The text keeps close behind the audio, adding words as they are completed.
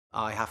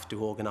I have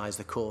to organise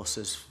the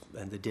courses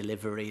and the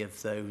delivery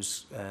of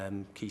those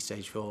Key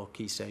Stage 4,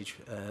 Key Stage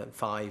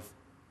 5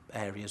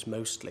 areas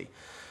mostly.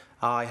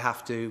 I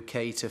have to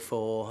cater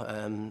for,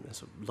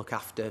 look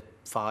after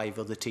 5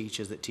 other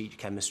teachers that teach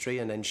chemistry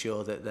and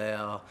ensure that they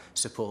are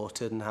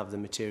supported and have the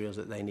materials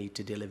that they need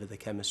to deliver the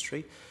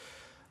chemistry.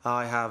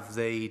 I have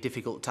the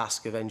difficult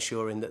task of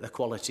ensuring that the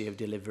quality of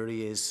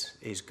delivery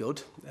is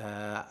good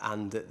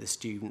and that the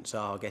students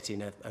are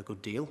getting a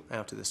good deal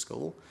out of the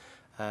school.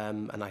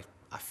 And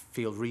I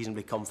feel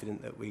reasonably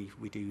confident that we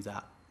do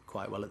that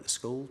quite well at the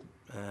school,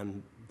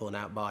 borne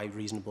out by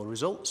reasonable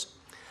results.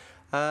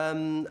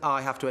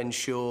 I have to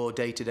ensure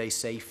day-to-day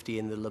safety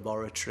in the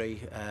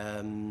laboratory,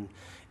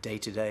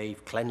 day-to-day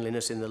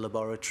cleanliness in the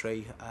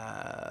laboratory.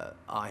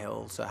 I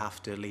also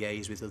have to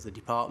liaise with other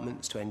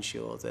departments to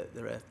ensure that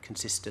there are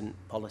consistent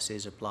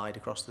policies applied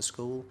across the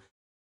school.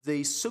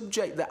 The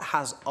subject that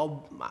has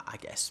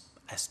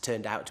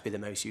turned out to be the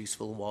most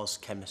useful was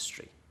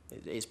chemistry.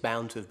 It's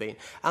bound to have been,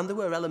 and there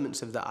were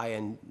elements of that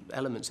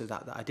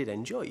that I did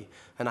enjoy,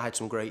 and I had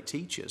some great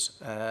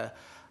teachers.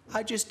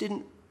 I just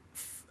didn't.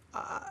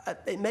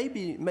 It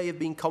may have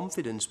been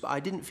confidence, but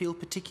I didn't feel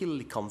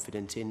particularly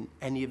confident in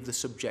any of the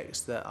subjects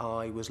that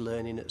I was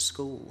learning at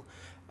school.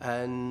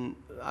 And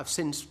I've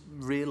since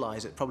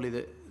realised that probably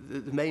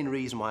the main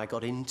reason why I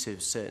got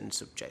into certain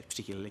subjects,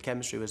 particularly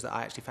chemistry, was that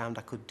I actually found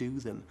I could do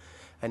them,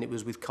 and it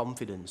was with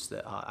confidence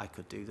that I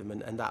could do them,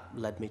 and that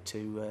led me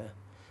to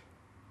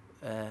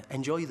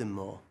enjoy them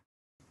more.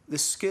 The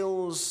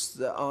skills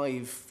that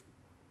I've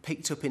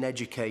picked up in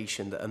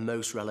education that are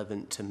most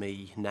relevant to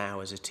me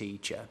now as a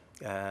teacher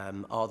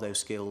are those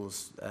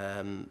skills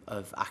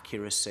of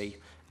accuracy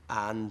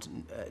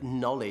and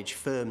knowledge,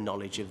 firm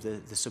knowledge of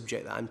the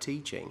subject that I'm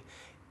teaching.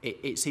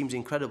 It seems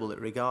incredible that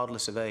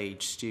regardless of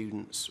age,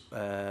 students,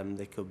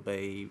 they could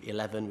be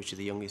 11, which is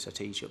the youngest I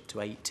teach, up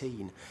to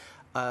 18,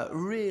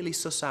 really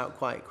suss out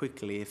quite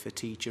quickly if a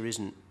teacher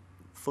isn't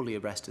fully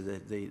abreast of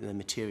the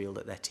material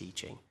that they're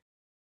teaching.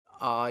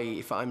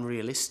 If I'm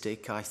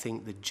realistic, I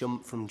think the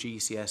jump from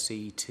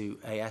GCSE to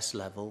AS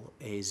level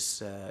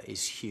is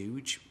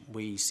huge.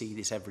 We see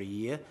this every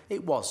year.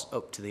 It was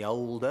up to the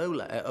old A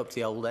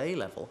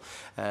level.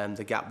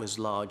 The gap was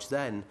large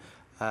then.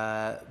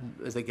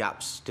 The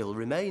gap still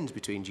remains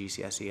between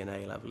GCSE and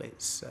A level.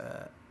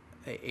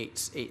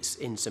 It's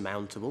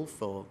insurmountable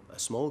for a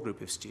small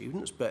group of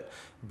students, but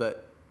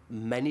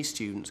many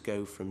students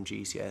go from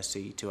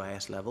GCSE to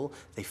AS level.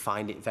 They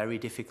find it very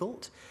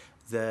difficult.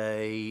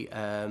 They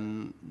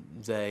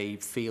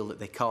feel that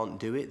they can't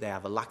do it. They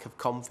have a lack of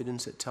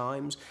confidence at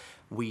times.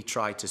 We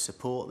try to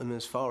support them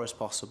as far as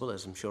possible,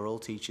 as I'm sure all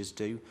teachers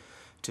do,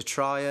 to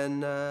try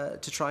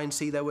and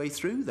see their way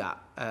through that.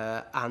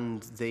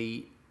 And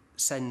the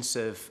sense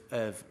of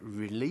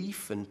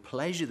relief and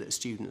pleasure that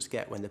students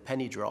get when the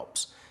penny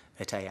drops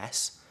at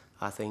AS,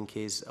 I think,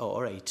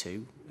 or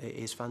A2,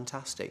 is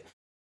fantastic.